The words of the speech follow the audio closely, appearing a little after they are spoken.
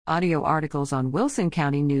Audio articles on Wilson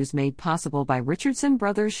County News made possible by Richardson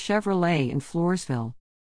Brothers Chevrolet in Floresville.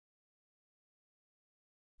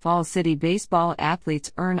 Falls City baseball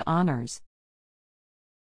athletes earn honors.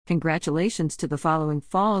 Congratulations to the following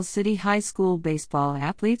Falls City High School baseball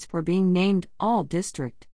athletes for being named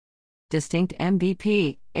All-District. Distinct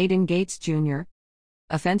MVP, Aiden Gates Jr.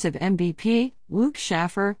 Offensive MVP, Luke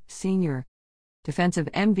Schaffer, Sr. Defensive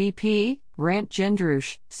MVP, Grant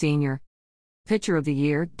Gendrush, Sr. Pitcher of the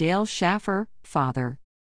Year, Dale Schaffer, Father.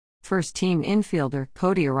 First Team Infielder,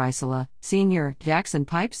 Cody Arisola, Sr. Jackson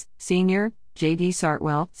Pipes, Sr. J.D.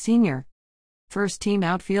 Sartwell, Sr. First Team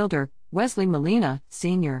Outfielder, Wesley Molina,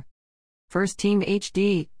 Sr. First Team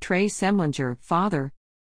HD, Trey Semlinger, Father.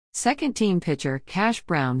 Second Team Pitcher, Cash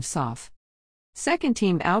Brown, Soph. Second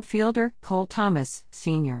Team Outfielder, Cole Thomas,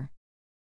 Sr.